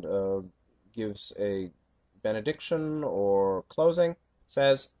gives a benediction or closing.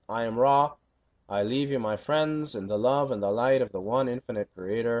 Says, I am Ra. I leave you, my friends, in the love and the light of the one infinite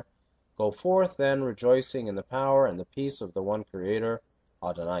Creator. Go forth, then, rejoicing in the power and the peace of the one Creator,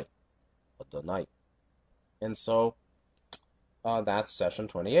 Adonai. Adonai. And so, that's session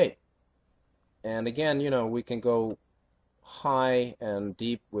 28. And again, we can go high and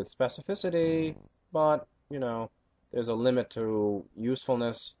deep with specificity, but, there's a limit to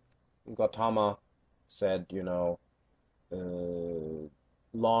usefulness. Gautama said,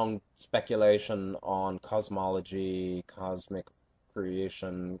 long speculation on cosmology, cosmic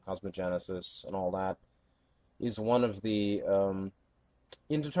creation, cosmogenesis, and all that is one of the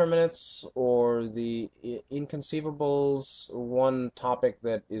indeterminates or the inconceivables, one topic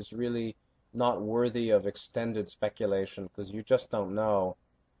that is really not worthy of extended speculation because you just don't know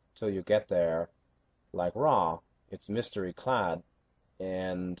till you get there. Like Ra, it's mystery clad,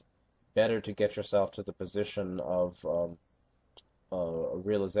 and better to get yourself to the position of a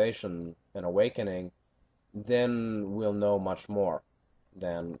realization and awakening, then we'll know much more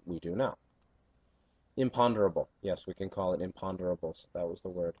than we do now. Imponderable. Yes, we can call it imponderables. That was the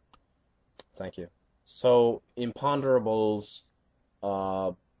word. Thank you. So, imponderables,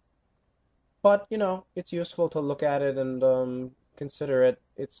 but, it's useful to look at it and consider it.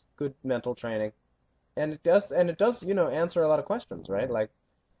 It's good mental training. And it does, answer a lot of questions, right? Like,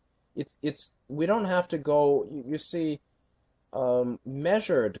 we don't have to go, you see,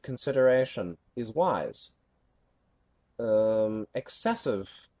 measured consideration is wise. Excessive,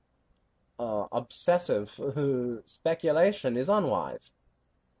 obsessive speculation is unwise.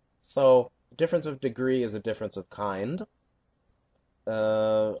 So, difference of degree is a difference of kind.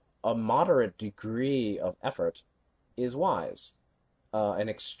 A moderate degree of effort is wise. An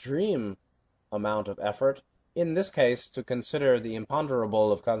extreme amount of effort, in this case, to consider the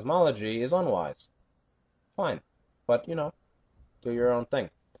imponderable of cosmology, is unwise. Fine. But, do your own thing.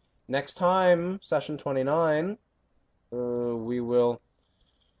 Next time, session 29, we will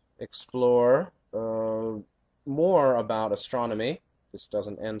explore more about astronomy. This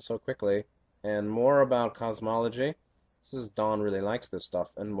doesn't end so quickly. And more about cosmology. Don really likes this stuff.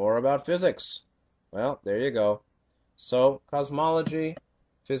 And more about physics. Well, there you go. So, cosmology,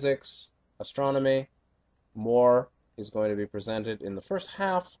 physics, astronomy, more is going to be presented in the first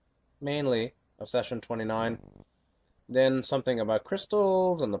half, mainly, of session 29. Then something about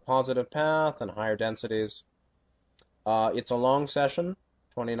crystals and the positive path and higher densities. It's a long session,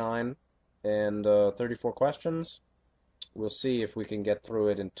 29 and 34 questions. We'll see if we can get through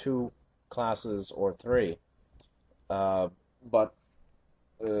it in 2 classes or 3. But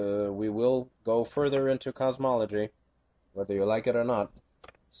we will go further into cosmology, whether you like it or not.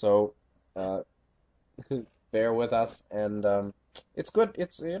 So bear with us, and it's good.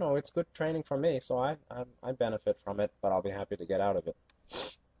 It's good training for me, so I benefit from it, but I'll be happy to get out of it.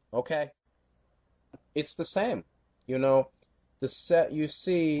 Okay, it's the same. The set you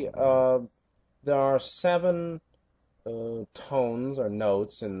see. There are 7 tones or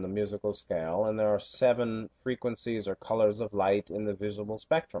notes in the musical scale, and there are 7 frequencies or colors of light in the visible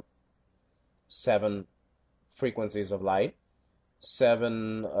spectrum. 7 frequencies of light,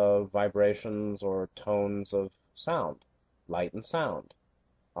 7 vibrations or tones of sound, light and sound,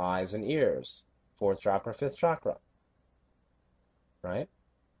 eyes and ears, 4th chakra, 5th chakra, right?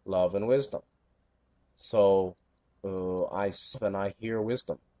 Love and wisdom. So I hear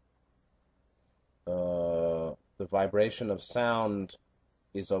wisdom. The vibration of sound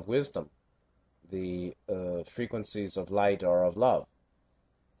is of wisdom. The frequencies of light are of love.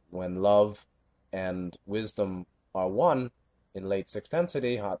 When love and wisdom are one, in late sixth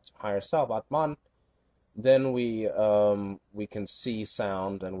density, higher self, Atman, then we can see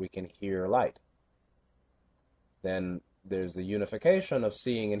sound and we can hear light. Then there's the unification of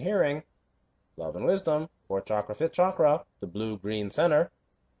seeing and hearing, love and wisdom, fourth chakra, fifth chakra, the blue-green center,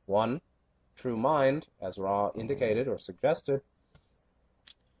 one, true mind, as Ra indicated or suggested.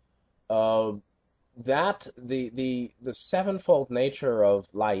 That the sevenfold nature of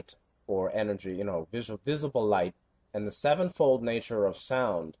light or energy, visible light, and the sevenfold nature of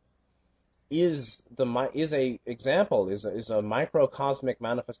sound is a microcosmic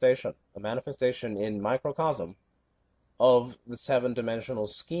manifestation, a manifestation in microcosm of the seven-dimensional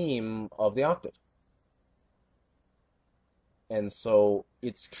scheme of the octave. And so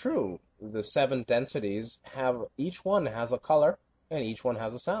it's true, the seven densities each one has a color and each one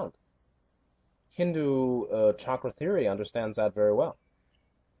has a sound. Hindu chakra theory understands that very well.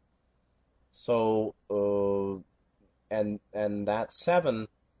 So, and that seven,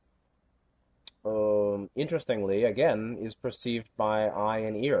 interestingly, again, is perceived by eye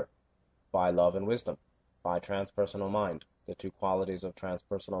and ear, by love and wisdom, by transpersonal mind, the two qualities of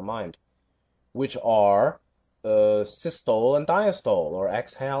transpersonal mind, which are systole and diastole, or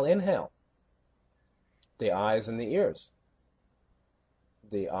exhale, inhale, the eyes and the ears.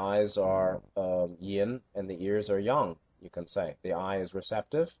 The eyes are yin and the ears are yang, you can say. The eye is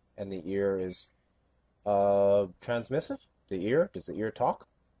receptive and the ear is transmissive. Does the ear talk?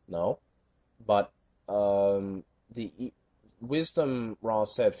 No. But wisdom, Ra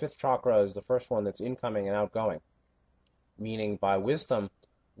said, fifth chakra is the first one that's incoming and outgoing, meaning by wisdom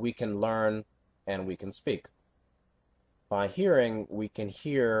we can learn and we can speak. By hearing, we can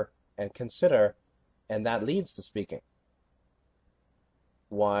hear and consider, and that leads to speaking.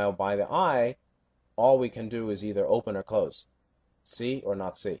 While by the eye, all we can do is either open or close, see or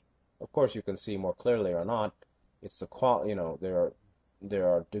not see. Of course, you can see more clearly or not. It's the there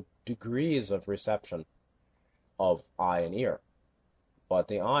are degrees of reception of eye and ear, but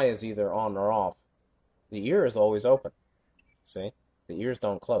the eye is either on or off. The ear is always open. See, the ears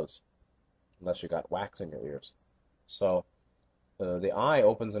don't close unless you got wax in your ears. So the eye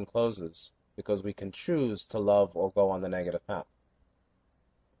opens and closes because we can choose to love or go on the negative path.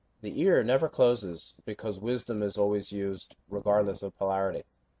 The ear never closes because wisdom is always used regardless of polarity.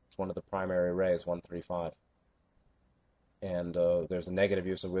 It's one of the primary rays, 135. And there's a negative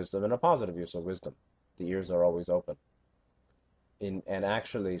use of wisdom and a positive use of wisdom. The ears are always open. And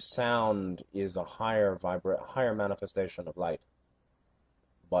actually, sound is a higher manifestation of light.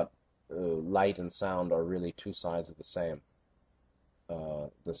 But light and sound are really two sides of the same.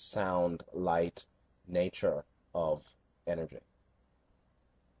 The sound, light nature of energy.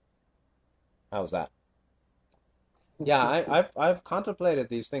 How's that? Yeah, I've contemplated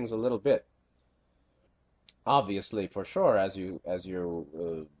these things a little bit. Obviously, for sure, as you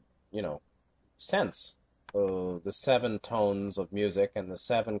sense, the seven tones of music and the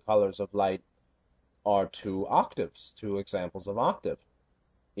seven colors of light are two octaves, two examples of octave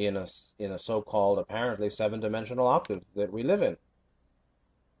in a so-called apparently seven-dimensional octave that we live in.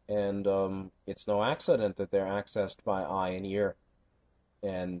 And it's no accident that they're accessed by eye and ear,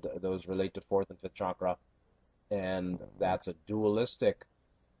 and those relate to fourth and fifth chakra, and that's a dualistic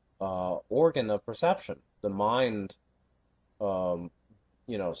organ of perception. The mind,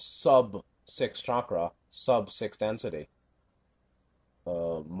 sub sixth chakra, sub sixth density,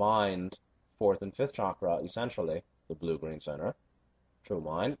 mind, fourth and fifth chakra, essentially the blue-green center, true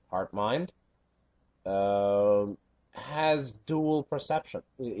mind, heart mind, has dual perception,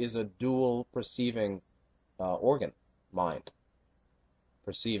 is a dual perceiving organ, mind.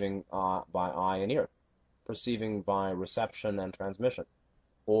 Perceiving by eye and ear, perceiving by reception and transmission,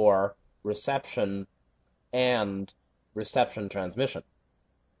 or reception and reception transmission.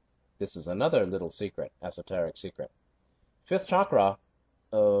 This is another little secret, esoteric secret. Fifth chakra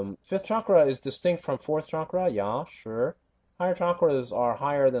is distinct from fourth chakra, yeah, sure. Higher chakras are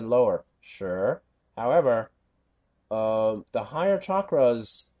higher than lower, sure. However, the higher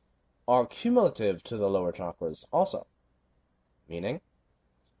chakras are cumulative to the lower chakras also, meaning,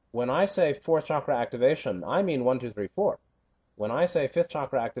 when I say fourth chakra activation, I mean 1, 2, 3, 4. When I say fifth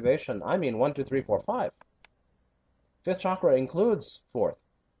chakra activation, I mean 1, 2, 3, 4, 5. Fifth chakra includes fourth.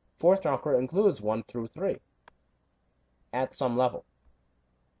 Fourth chakra includes 1 through 3 at some level.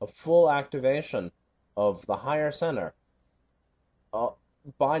 A full activation of the higher center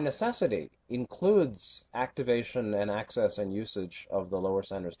by necessity includes activation and access and usage of the lower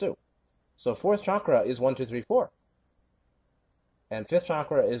centers too. So fourth chakra is 1, 2, 3, 4. And fifth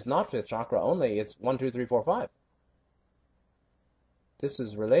chakra is not fifth chakra only, it's 1, 2, 3, 4, 5. This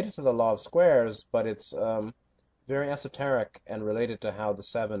is related to the law of squares, but it's very esoteric and related to how the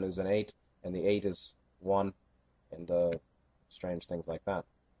 7 is an 8 and the 8 is 1 and strange things like that.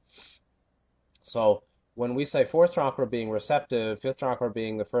 So when we say fourth chakra being receptive, fifth chakra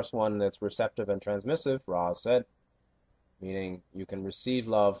being the first one that's receptive and transmissive, Ra said, meaning you can receive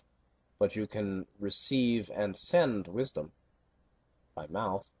love, but you can receive and send wisdom by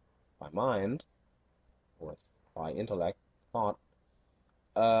mouth, by mind, or by intellect, thought.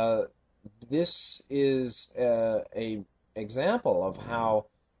 This is a example of how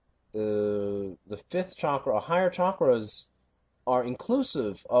the fifth chakra, or higher chakras, are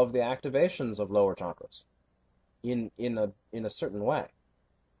inclusive of the activations of lower chakras in a certain way.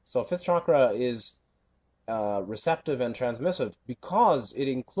 So fifth chakra is receptive and transmissive because it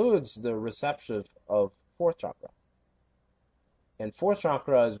includes the receptive of fourth chakra. And fourth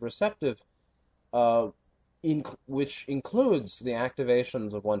chakra is receptive, which includes the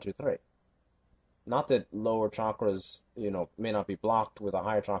activations of 1, 2, 3. Not that lower chakras, may not be blocked with a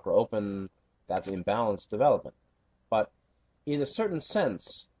higher chakra open. That's imbalanced development. But in a certain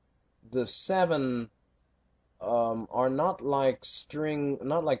sense, the 7 are not like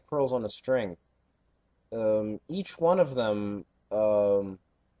pearls on a string. Each one of them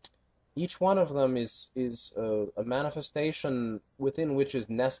is a manifestation within which is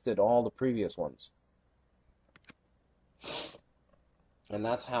nested all the previous ones. And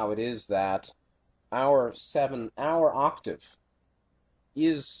that's how it is that our octave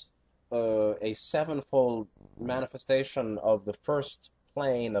is a sevenfold manifestation of the first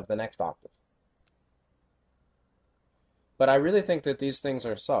plane of the next octave. But I really think that these things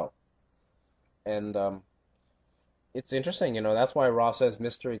are so. And it's interesting, that's why Ra says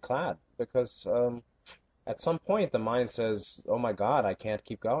mystery clad, because at some point the mind says, oh my God, I can't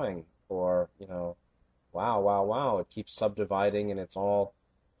keep going, or, wow, wow, wow, it keeps subdividing and it's all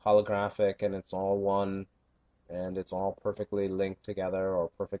holographic and it's all one and it's all perfectly linked together or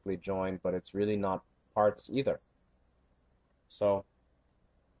perfectly joined, but it's really not parts either. So,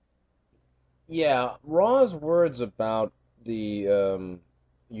 yeah, Ra's words about the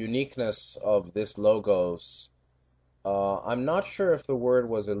uniqueness of this logos, I'm not sure if the word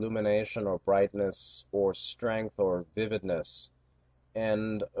was illumination or brightness or strength or vividness,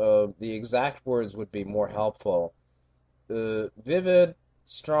 and the exact words would be more helpful. Vivid,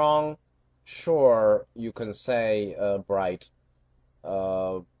 strong, sure, you can say bright,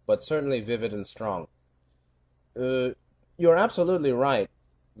 but certainly vivid and strong. You're absolutely right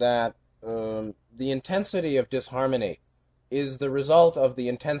that the intensity of disharmony is the result of the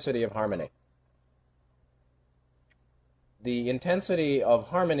intensity of harmony. The intensity of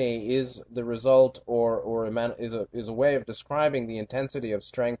harmony is the result, is a way of describing the intensity of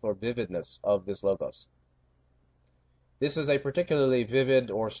strength or vividness of this logos. This is a particularly vivid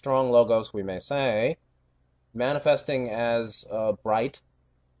or strong logos, we may say, manifesting as bright,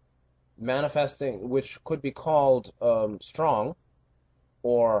 which could be called strong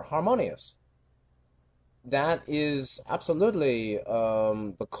or harmonious. That is absolutely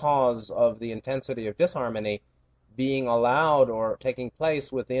the cause of the intensity of disharmony being allowed or taking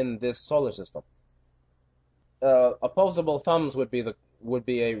place within this solar system. Opposable thumbs it could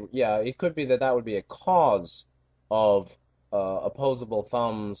be that would be a cause of opposable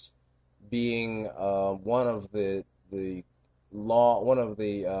thumbs being one of the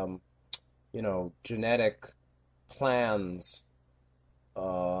genetic plans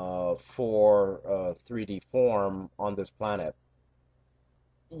for 3D form on this planet.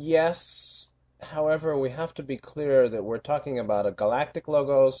 Yes, however, we have to be clear that we're talking about a galactic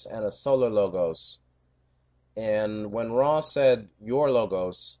logos and a solar logos. And when Ra said your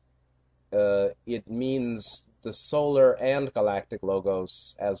logos, it means the solar and galactic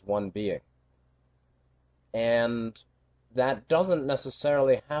logos as one being. And that doesn't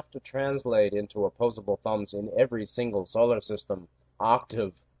necessarily have to translate into opposable thumbs in every single solar system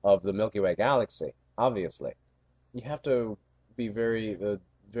octave of the Milky Way galaxy, obviously. You have to be very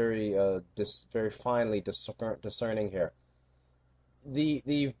finely discerning here.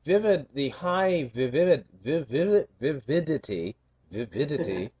 The high vividity,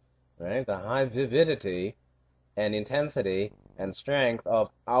 right? The high vividity and intensity and strength of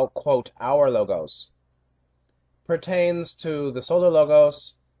our logos pertains to the solar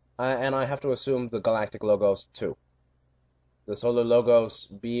logos, and I have to assume the galactic logos too. The solar logos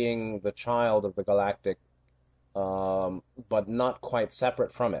being the child of the galactic, but not quite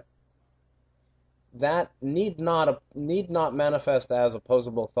separate from it. That need not manifest as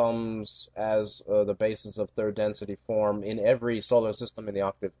opposable thumbs as the basis of third density form in every solar system in the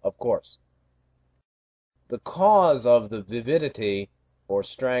octave, of course. The cause of the vividity or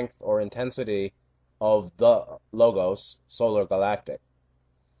strength or intensity of the Logos, solar galactic,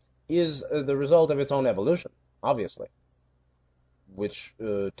 is the result of its own evolution, obviously, which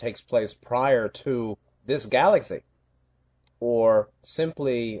takes place prior to this galaxy, or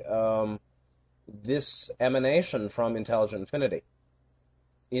simply this emanation from intelligent infinity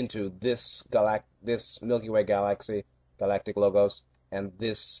into this Milky Way galaxy, galactic Logos, and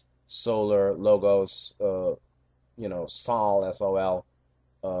this solar Logos, Sol, S-O-L,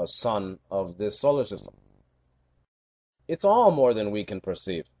 sun of this solar system. It's all more than we can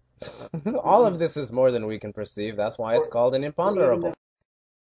perceive. All of this is more than we can perceive. That's why it's called an imponderable.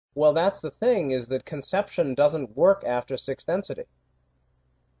 Well, that's the thing, is that conception doesn't work after sixth density.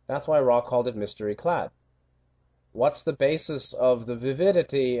 That's why Ra called it mystery clad. What's the basis of the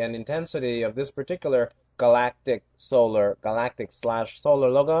vividity and intensity of this particular galactic slash solar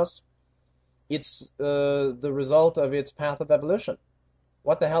Logos? It's the result of its path of evolution.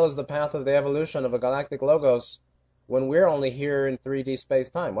 What the hell is the path of the evolution of a galactic Logos when we're only here in 3D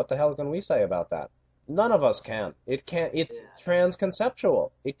space-time? What the hell can we say about that? None of us can. It can't. It's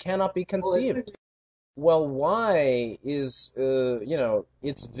transconceptual. It cannot be conceived. Well, why is,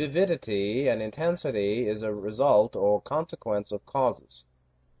 its vividity and intensity is a result or consequence of causes.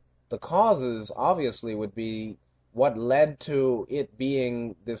 The causes, obviously, would be what led to it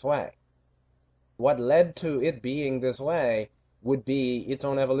being this way. What led to it being this way would be its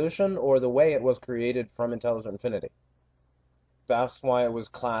own evolution or the way it was created from intelligent infinity. That's why it was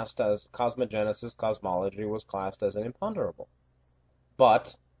classed as cosmogenesis, cosmology was classed as an imponderable.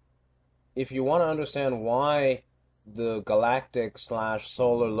 But if you want to understand why the galactic slash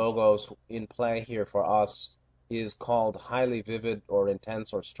solar Logos in play here for us is called highly vivid or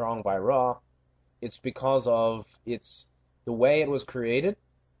intense or strong by Ra, it's because of the way it was created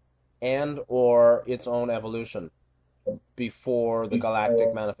and or its own evolution before the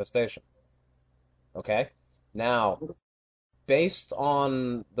galactic manifestation. Okay? Now, based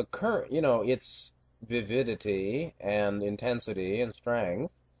on the current, its vividity and intensity and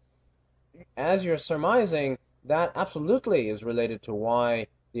strength, as you're surmising, that absolutely is related to why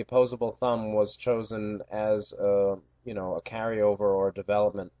the opposable thumb was chosen as a carryover or a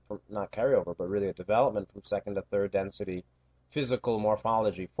development from, not carryover, but really a development from second to third density physical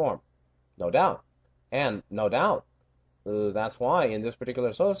morphology form. No doubt. And no doubt, that's why in this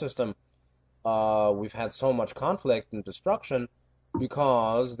particular solar system, we've had so much conflict and destruction,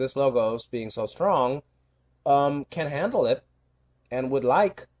 because this Logos, being so strong, can handle it and would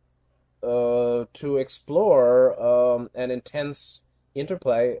like to explore an intense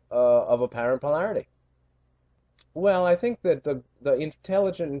interplay of apparent polarity. Well, I think that the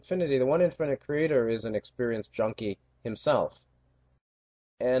intelligent infinity, the one infinite creator, is an experienced junkie himself.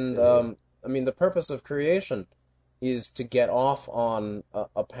 And the purpose of creation is to get off on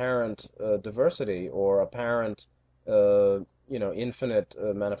apparent diversity or apparent, infinite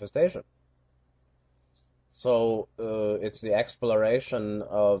manifestation. So it's the exploration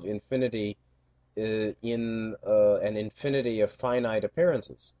of infinity in an infinity of finite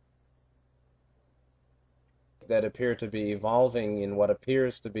appearances that appear to be evolving in what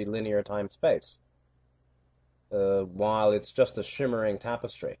appears to be linear time-space, while it's just a shimmering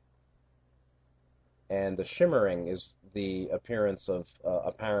tapestry. And the shimmering is the appearance of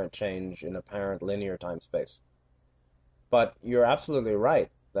apparent change in apparent linear time-space. But you're absolutely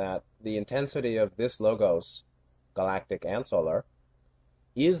right that the intensity of this Logos, galactic and solar,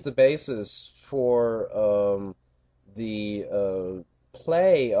 is the basis for the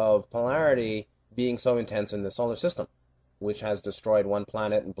play of polarity being so intense in the solar system, which has destroyed one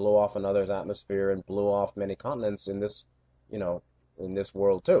planet and blew off another's atmosphere and blew off many continents in this, in this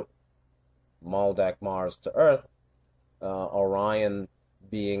world too. Maldek, Mars to Earth, Orion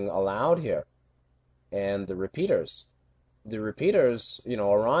being allowed here, and the repeaters. The repeaters,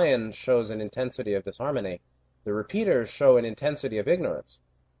 Orion shows an intensity of disharmony. The repeaters show an intensity of ignorance,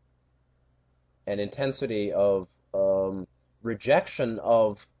 an intensity of rejection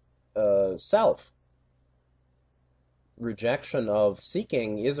of self. Rejection of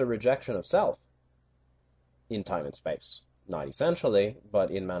seeking is a rejection of self in time and space. Not essentially, but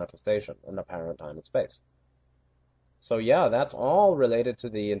in manifestation, in apparent time and space. So yeah, that's all related to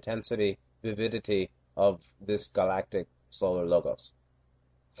the intensity, vividity of this galactic solar Logos,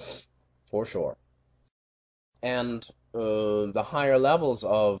 for sure. And the higher levels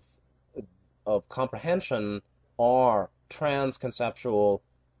of comprehension are transconceptual,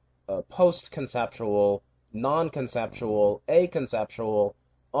 post-conceptual, non-conceptual, aconceptual,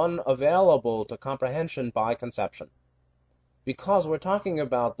 unavailable to comprehension by conception. Because we're talking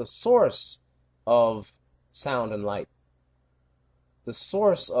about the source of sound and light. the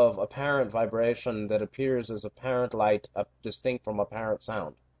source of apparent vibration that appears as apparent light distinct from apparent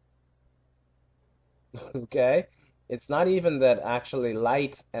sound. Okay? It's not even that actually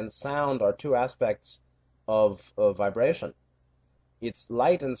light and sound are two aspects of vibration. It's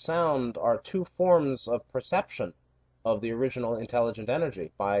light and sound are two forms of perception of the original intelligent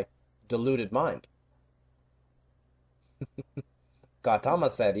energy by deluded mind. Gautama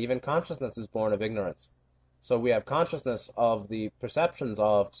said even consciousness is born of ignorance. So we have consciousness of the perceptions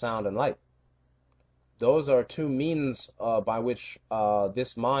of sound and light. Those are two means by which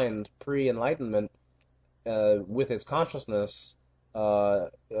this mind, pre-enlightenment, with its consciousness,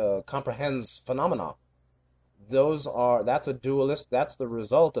 comprehends phenomena. That's a dualist, that's the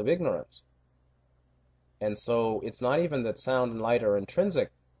result of ignorance. And so it's not even that sound and light are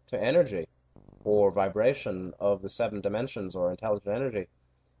intrinsic to energy or vibration of the seven dimensions or intelligent energy.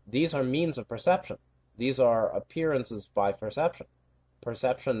 These are means of perception. These are appearances by perception.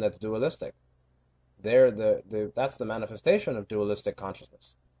 Perception that's dualistic. That's the manifestation of dualistic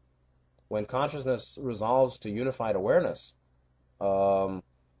consciousness. When consciousness resolves to unified awareness,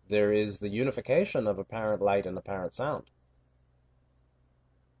 there is the unification of apparent light and apparent sound.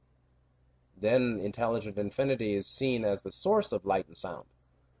 Then intelligent infinity is seen as the source of light and sound,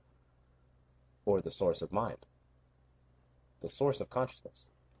 or the source of mind, the source of consciousness.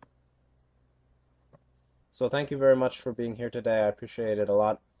 So thank you very much for being here today. I appreciate it a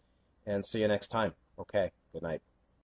lot, and see you next time. Okay, good night.